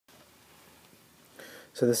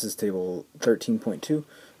So this is table 13.2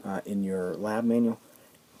 in your lab manual.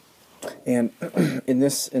 And in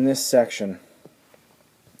this section,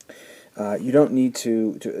 you don't need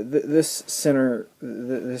this center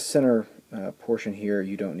portion here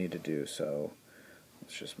you don't need to do. So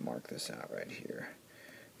let's just mark this out right here.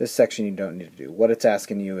 This section you don't need to do. What it's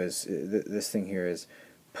asking you is this thing here is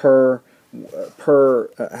per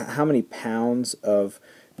how many pounds of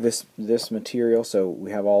this material. So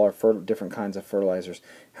we have all our different kinds of fertilizers.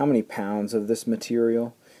 How many pounds of this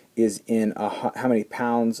material is in how many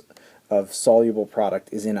pounds of soluble product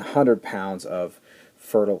is in 100 pounds of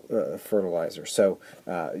fertilizer. So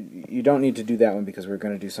you don't need to do that one because we're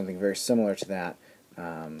going to do something very similar to that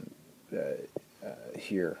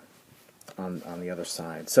here on the other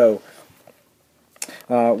side. So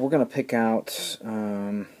we're going to pick out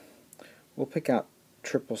we'll pick out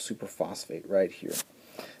triple superphosphate right here.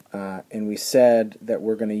 And we said that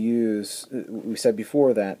we're going to use, we said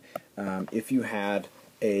before that if you had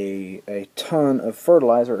a ton of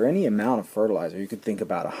fertilizer or any amount of fertilizer, you could think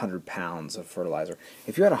about 100 pounds of fertilizer.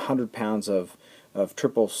 If you had 100 pounds of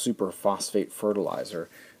triple superphosphate fertilizer,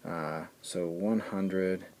 so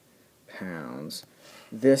 100 pounds,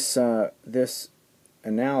 this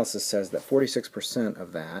analysis says that 46%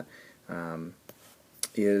 of that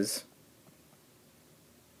is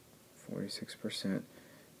 46%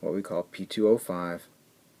 what we call P2O5,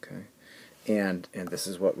 okay, and this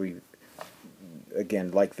is what we,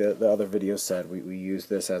 again, like the other video said, we use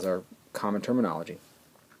this as our common terminology.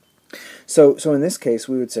 So in this case,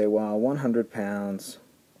 we would say, well, 100 pounds,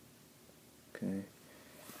 okay,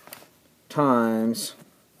 times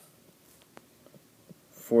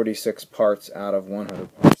 46 parts out of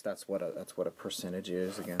 100 parts. That's what a percentage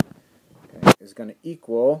is again. Okay, is going to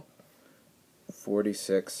equal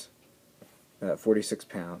 46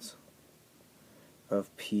 pounds of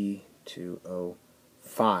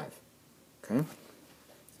P2O5. Okay,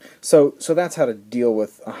 so that's how to deal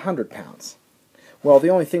with 100 pounds. Well, the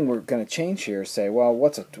only thing we're going to change here is say, well,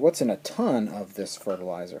 what's in a ton of this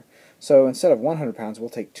fertilizer? So instead of 100 pounds, we'll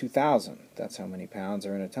take 2,000. That's how many pounds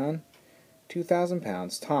are in a ton. 2,000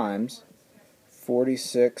 pounds times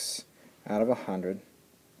 46 out of 100,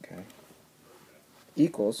 okay,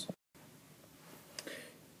 equals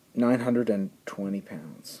 920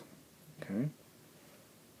 pounds, okay,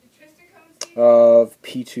 of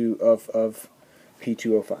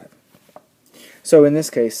P2O5. So in this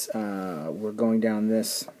case, we're going down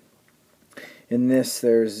this. In this,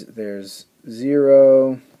 there's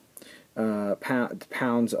 0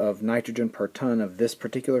 pounds of nitrogen per ton of this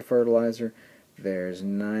particular fertilizer. There's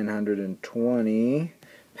 920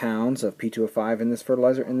 pounds of P2O5 in this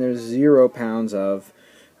fertilizer, and there's 0 pounds of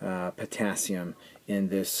potassium in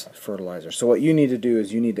this fertilizer. So what you need to do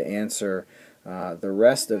is you need to answer the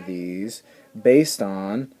rest of these based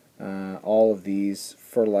on all of these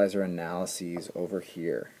fertilizer analyses over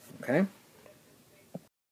here. Okay?